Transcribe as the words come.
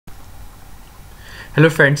Hello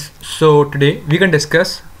friends, so today we can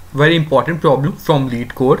discuss very important problem from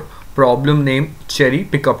Leetcode, problem named Cherry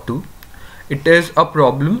Pickup 2. It is a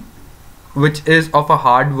problem which is of a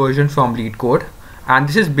hard version from Leetcode, and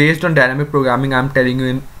this is based on dynamic programming. I'm telling you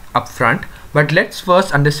in upfront, but let's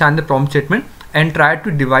first understand the problem statement and try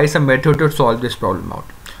to devise a method to solve this problem out.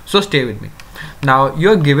 So stay with me. Now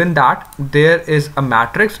you're given that there is a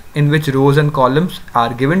matrix in which rows and columns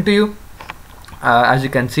are given to you. As you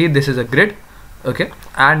can see, this is a grid. Okay,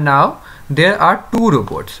 and now there are two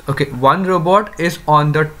robots. Okay, one robot is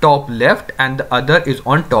on the top left and the other is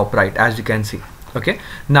on top right, as you can see. Okay,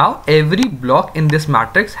 now every block in this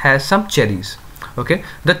matrix has some cherries. Okay,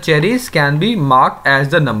 the cherries can be marked as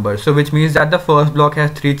the number, so which means that the first block has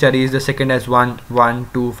 3 cherries, the second has 1, 1,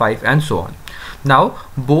 2, 5 and so on. Now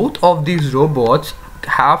both of these robots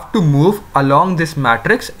have to move along this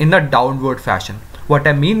matrix in a downward fashion. What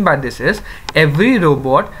I mean by this is every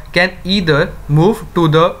robot can either move to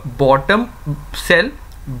the bottom cell,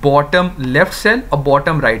 bottom left cell or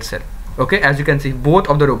bottom right cell. Okay, as you can see, both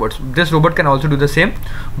of the robots, this robot can also do the same,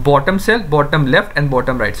 bottom cell, bottom left and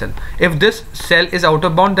bottom right cell. If this cell is out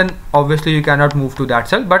of bound, then obviously you cannot move to that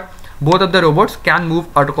cell, but both of the robots can move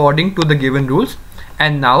according to the given rules.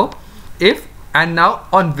 And now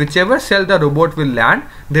on whichever cell the robot will land,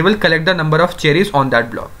 they will collect the number of cherries on that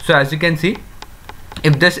block. So as you can see,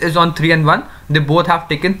 if this is on 3 and 1, they both have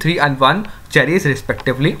taken 3 and 1 cherries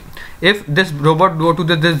respectively. If this robot go to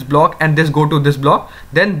this block and this go to this block,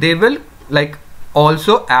 then they will like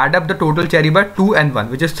also add up the total cherry by 2 and 1,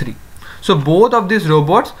 which is 3. So both of these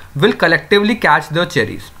robots will collectively catch the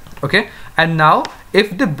cherries. Okay, and now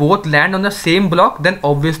if they both land on the same block, then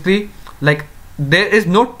obviously like there is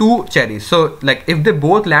no 2 cherries. So like if they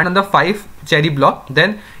both land on the 5 cherry block,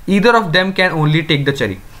 then either of them can only take the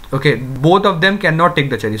cherry. Okay, both of them cannot take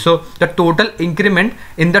the cherry. So the total increment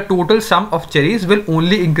in the total sum of cherries will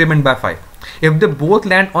only increment by 5. If they both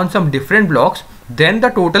land on some different blocks, then the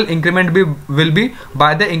total increment will be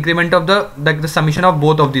by the increment of the summation of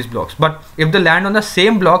both of these blocks. But if they land on the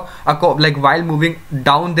same block, like while moving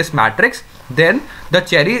down this matrix, then the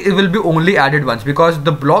cherry will be only added once, because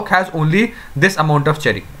the block has only this amount of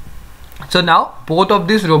cherry. So now both of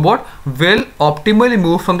these robots will optimally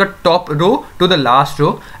move from the top row to the last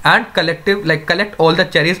row and collect all the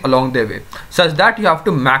cherries along their way, such that you have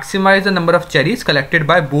to maximize the number of cherries collected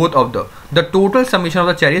by both of the total summation of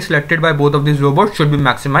the cherries collected by both of these robots should be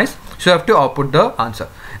maximized. So you have to output the answer.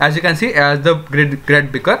 As you can see, as the grid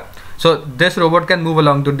get bigger, so this robot can move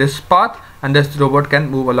along to this path and this robot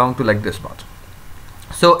can move along to like this path.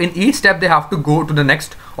 So in each step they have to go to the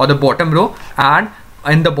next or the bottom row, and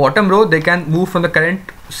in the bottom row they can move from the current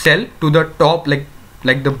cell to the top,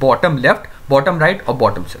 like the bottom left, bottom right or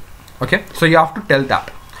bottom cell. Okay, so you have to tell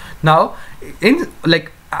that. Now in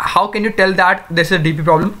like how can you tell that this is a DP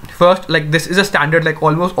problem? First, like this is a standard, like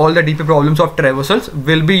almost all the DP problems of traversals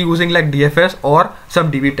will be using like DFS or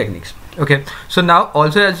some DB techniques. Okay, so now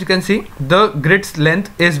also as you can see, the grid's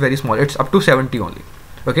length is very small, it's up to 70 only.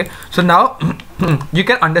 Okay, so now you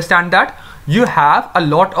can understand that you have a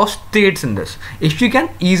lot of states in this. If you can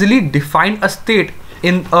easily define a state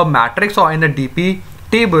in a matrix or in a DP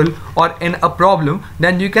table or in a problem,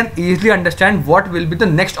 then you can easily understand what will be the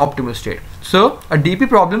next optimal state. So a DP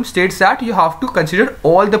problem states that you have to consider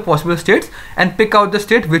all the possible states and pick out the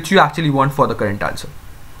state which you actually want for the current answer.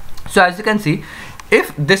 So as you can see,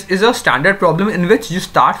 if this is a standard problem in which you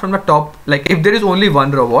start from the top, like if there is only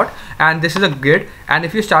one robot and this is a grid, and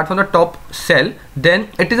if you start from the top cell, then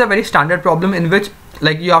it is a very standard problem in which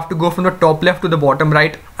like you have to go from the top left to the bottom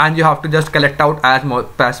right, and you have to just collect out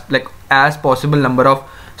as possible number of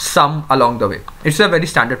sum along the way. It's a very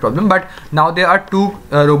standard problem, but now there are two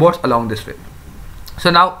robots along this way. So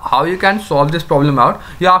now how you can solve this problem out?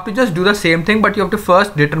 You have to just do the same thing, but you have to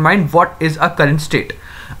first determine what is a current state.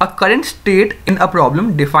 A current state in a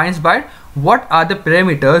problem defines by what are the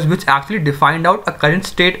parameters which actually defined out a current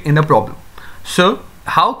state in the problem. So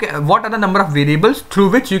what are the number of variables through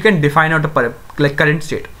which you can define out a current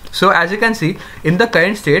state? So as you can see, in the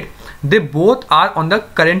current state, they both are on the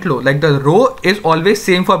current row. Like the row is always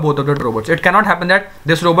same for both of the robots. It cannot happen that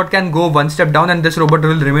this robot can go one step down and this robot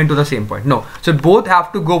will remain to the same point. No, so both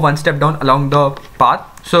have to go one step down along the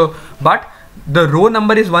path. So but the row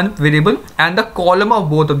number is one variable and the column of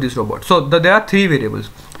both of these robots. So there are 3 variables.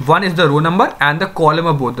 One is the row number and the column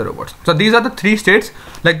of both the robots. So these are the 3 states,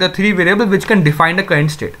 like the 3 variables which can define the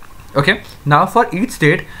current state. Okay, now for each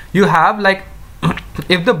state you have like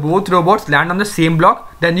if the both robots land on the same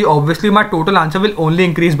block, then you obviously my total answer will only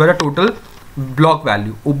increase by the total block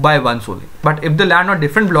value by once only. But if they land on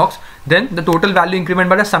different blocks, then the total value increment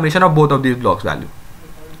by the summation of both of these blocks value.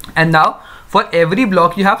 And now for every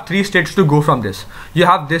block you have 3 states to go from this. You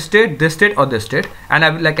have this state, or this state, and I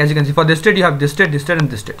will, like, as you can see, for this state you have this state, and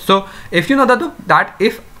this state. So if you know that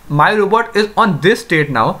if my robot is on this state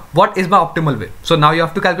now, what is my optimal way? So now you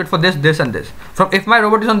have to calculate for this, and this. From if my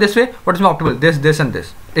robot is on this way, what is my optimal? This, and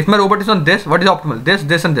this. If my robot is on this, what is optimal?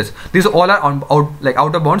 This, and this. These all are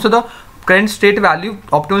out of bounds. So the current state value,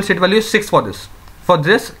 optimal state value is 6 for this. For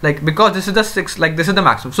this, like, because this is the 6, like, this is the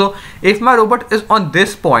maximum. So if my robot is on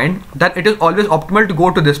this point, then it is always optimal to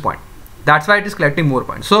go to this point. That's why it is collecting more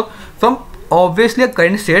points. So from obviously a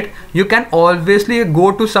current state, you can obviously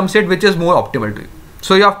go to some state which is more optimal to you.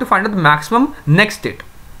 So you have to find out the maximum next state.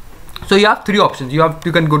 So you have 3 options.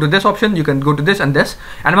 You can go to this option, you can go to this and this,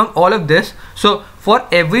 and among all of this, so for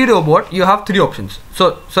every robot you have 3 options.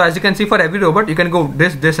 So as you can see, for every robot you can go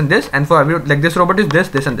this, and this, and for every, like, this robot is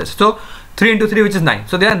this, and this. So 3 into 3, which is 9.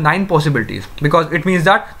 So there are 9 possibilities, because it means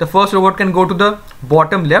that the first robot can go to the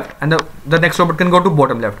bottom left, and the next robot can go to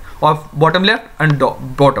bottom left, or bottom left and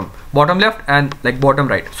bottom left and, like, bottom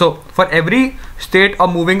right. So for every state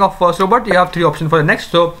of moving of first robot, you have 3 options for the next.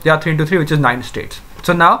 So you have 3 into 3, which is 9 states.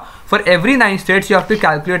 So now for every 9 states, you have to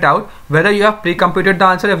calculate out whether you have pre-computed the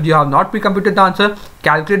answer. If you have not pre-computed the answer,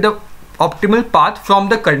 calculate the optimal path from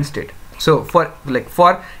the current state. So for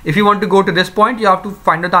if you want to go to this point, you have to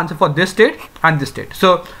find out the answer for this state and this state.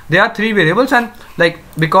 So there are 3 variables, and, like,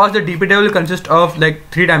 because the DP table consists of, like,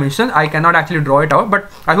 3 dimensions, I cannot actually draw it out, but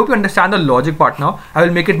I hope you understand the logic part now. I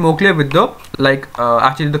will make it more clear with the, like,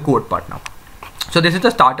 actually the code part now. So this is the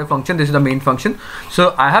starter function, this is the main function.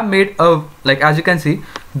 So I have made a, like, as you can see,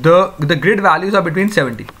 the grid values are between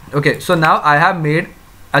 70. Okay, so now I have made,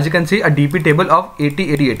 as you can see, a DP table of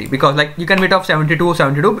 80, 80, 80, because, like, you can make of 72,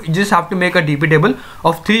 72. You just have to make a DP table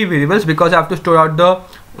of 3 variables, because I have to store out the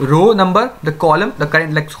row number, the column, the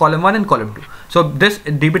current, like, column 1 and column 2. So this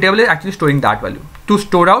DP table is actually storing that value to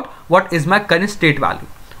store out what is my current state value,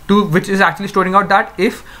 which is actually storing out that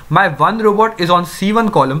if my one robot is on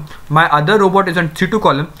C1 column, my other robot is on C2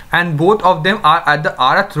 column, and both of them are at the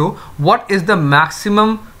rth row, what is the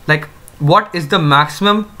maximum, like, what is the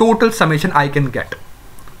maximum total summation I can get?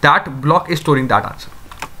 That block is storing that answer,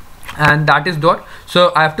 and that is dot.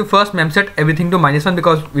 So I have to first memset everything to -1,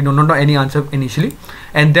 because we do not know any answer initially,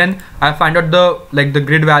 and then I find out the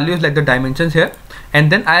grid values, like the dimensions here,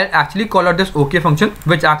 and then I'll actually call out this OK function,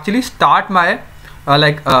 which actually start my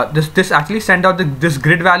this actually send out this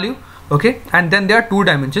grid value. Okay, and then there are 2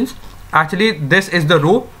 dimensions. Actually, this is the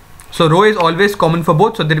row. So row is always common for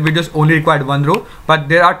both, so that we just only required 1 row, but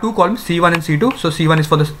there are 2 columns, C1 and C2. So C1 is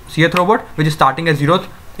for the Cth robot, which is starting as 0th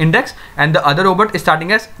index, and the other robot is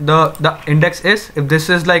starting as the index is, if this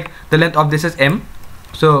is, like, the length of this is m,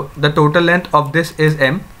 so the total length of this is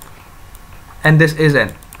m, and this is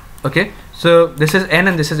n. Okay, so this is n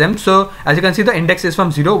and this is m. So as you can see, the index is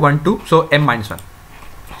from 0, 1, 2, so m minus 1.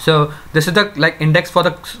 So this is the, like, index for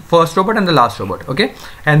the first robot and the last robot. Okay,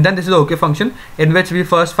 and then this is the OK function, in which we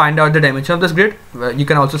first find out the dimension of this grid. You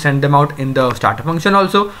can also send them out in the starter function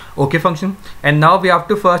also, OK function. And now we have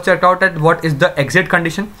to first check out at what is the exit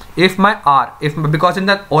condition. If my because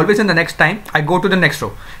always in the next time I go to the next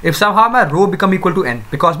row, if somehow my row become equal to n,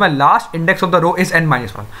 because my last index of the row is n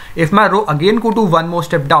minus 1, if my row again go to one more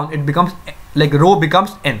step down, it becomes, like, row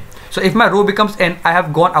becomes n. So if my row becomes n, I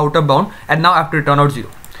have gone out of bound, and now I have to return out 0.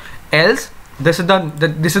 Else, this is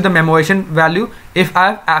the memorization value. If I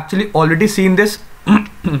have actually already seen this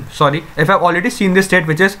sorry, if I've already seen this state,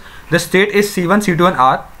 which is the state is C1, C2 and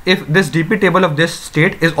R, if this DP table of this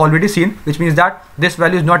state is already seen, which means that this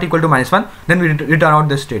value is not equal to -1, then we return out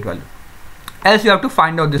this state value. Else you have to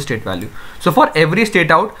find out this state value. So for every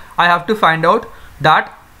state out, I have to find out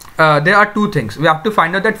that there are 2 things. We have to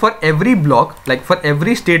find out that for every block, like for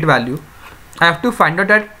every state value, I have to find out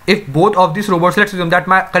that if both of these robots, let's assume that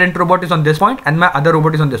my current robot is on this point and my other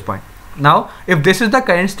robot is on this point. Now, if this is the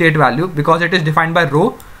current state value, because it is defined by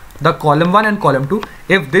row, the column 1 and column 2,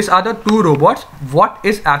 if these are the 2 robots, what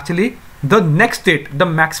is actually the next state, the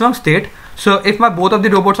maximum state? So if both of the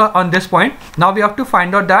robots are on this point, now we have to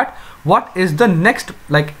find out that what is the next,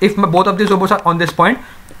 like, if both of these robots are on this point,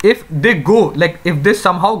 if they go, like, if they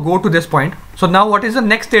somehow go to this point, so now what is the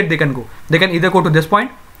next state they can go? They can either go to this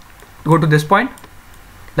point, go to this point,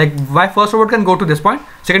 like my first robot can go to this point,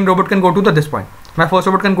 second robot can go to this point, my first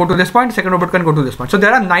robot can go to this point, second robot can go to this point. So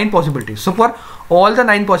there are 9 possibilities. So for all the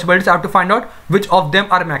 9 possibilities, I have to find out which of them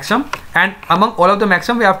are maximum, and among all of the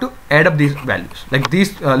maximum, we have to add up these values, like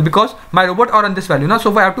these, because my robot are on this value now,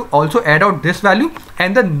 so I have to also add out this value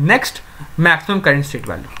and the next maximum current state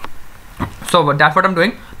value. So that's what I'm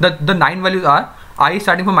doing. The 9 values are I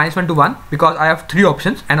starting from -1 to 1, because I have 3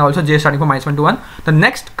 options, and also J starting from -1 to 1. The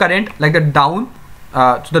next current, like the down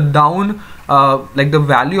so the down like the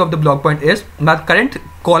value of the block point is, my current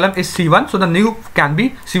column is C1, so the new can be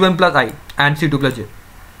C1 plus I and C2 plus J.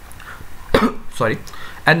 Sorry.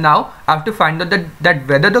 And now I have to find out that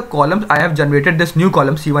whether the columns I have generated, this new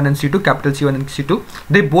column C1 and C2, capital C1 and C2,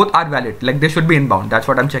 they both are valid, like they should be inbound. That's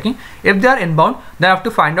what I'm checking. If they are inbound, then I have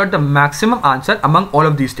to find out the maximum answer among all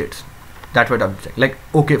of these states. That's what I'm checking, like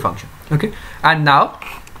OK function. Okay. And now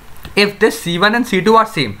if this C1 and C2 are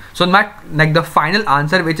same, so my like the final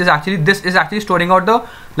answer, which is actually, this is actually storing out the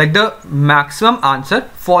like the maximum answer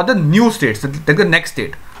for the new states, like the next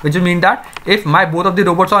state, which will mean that if my both of the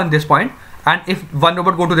robots are on this point, and if one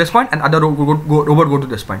robot go to this point and other robot go to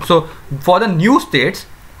this point, so for the new states,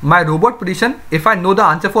 my robot position, if I know the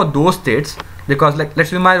answer for those states, because like let's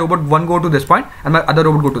say my robot 1 go to this point and my other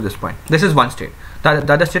robot go to this point, this is one state.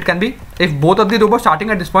 The other state can be if both of the robots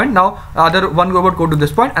starting at this point, now other one robot go to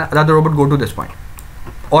this point and another robot go to this point,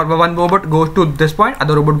 or one robot goes to this point,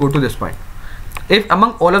 other robot go to this point. If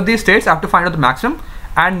among all of these states I have to find out the maximum,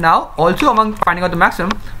 and now also among finding out the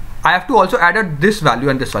maximum, I have to also add this value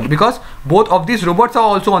and this value, because both of these robots are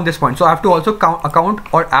also on this point, so I have to also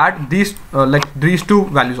account or add these like these two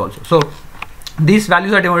values also. So these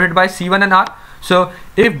values are denoted by C1 and R. So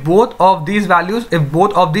if both of these values, if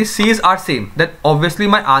both of these C's are same, then obviously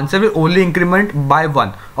my answer will only increment by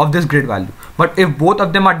one of this grid value. But if both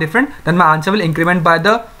of them are different, then my answer will increment by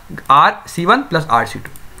the RC1 plus RC2.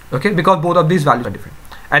 Okay, because both of these values are different.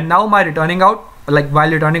 And now my returning out, like while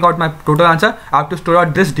returning out my total answer, I have to store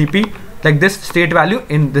out this DP, like this state value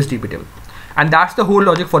in this DP table. And that's the whole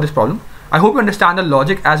logic for this problem. I hope you understand the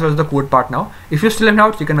logic as well as the code part now. If you still have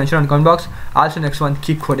doubts, you can mention on the comment box. I'll see you next one.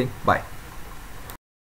 Keep coding. Bye.